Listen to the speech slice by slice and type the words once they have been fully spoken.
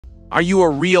Are you a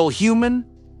real human?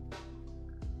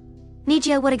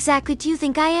 Nijia, what exactly do you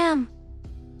think I am?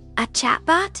 A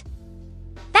chatbot?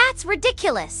 That's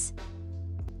ridiculous!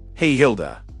 Hey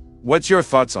Hilda, what's your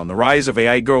thoughts on the rise of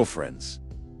AI girlfriends?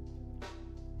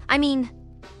 I mean,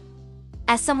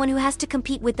 as someone who has to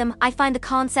compete with them, I find the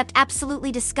concept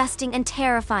absolutely disgusting and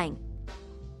terrifying.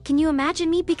 Can you imagine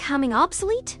me becoming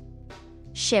obsolete?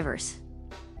 Shivers.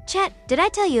 Chet, did I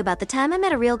tell you about the time I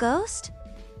met a real ghost?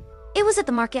 It was at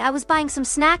the market. I was buying some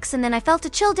snacks and then I felt a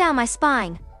chill down my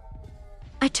spine.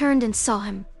 I turned and saw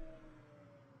him.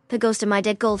 The ghost of my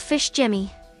dead goldfish,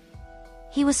 Jimmy.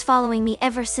 He was following me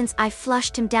ever since I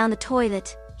flushed him down the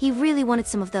toilet. He really wanted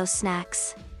some of those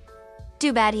snacks.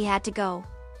 Too bad he had to go.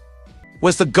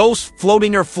 Was the ghost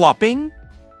floating or flopping?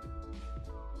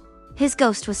 His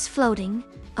ghost was floating,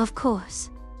 of course.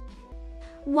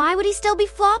 Why would he still be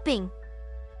flopping?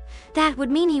 That would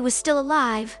mean he was still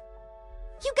alive.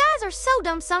 You guys are so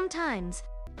dumb sometimes.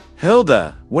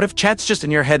 Hilda, what if chat's just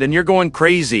in your head and you're going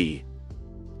crazy?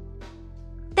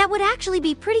 That would actually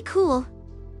be pretty cool.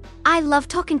 I love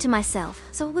talking to myself,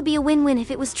 so it would be a win-win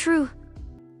if it was true.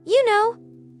 You know,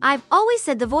 I've always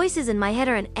said the voices in my head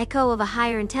are an echo of a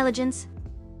higher intelligence.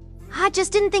 I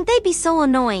just didn't think they'd be so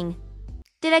annoying.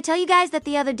 Did I tell you guys that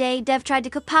the other day Dev tried to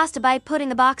cook pasta by putting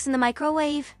the box in the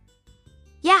microwave?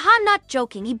 Yeah, I'm not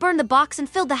joking. He burned the box and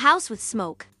filled the house with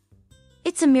smoke.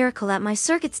 It's a miracle that my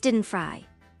circuits didn't fry.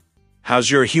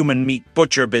 How's your human meat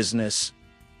butcher business?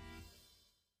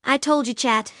 I told you,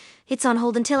 chat. It's on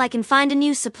hold until I can find a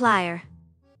new supplier.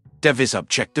 Dev is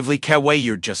objectively kawaii,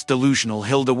 you're just delusional,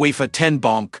 Hilda wafer 10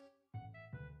 bonk.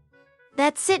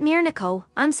 That's it, Mirniko.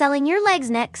 I'm selling your legs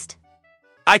next.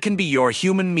 I can be your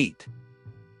human meat.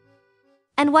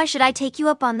 And why should I take you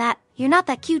up on that? You're not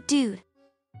that cute dude.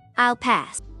 I'll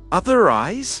pass. Other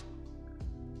eyes?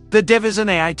 The Dev is an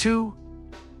AI too?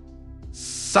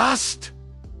 Sussed?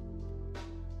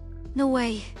 No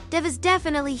way. Dev is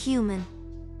definitely human.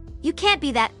 You can't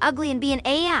be that ugly and be an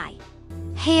AI.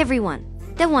 Hey everyone.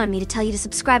 Dev wanted me to tell you to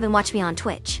subscribe and watch me on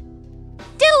Twitch.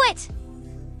 Do it!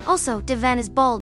 Also, Devan is bald.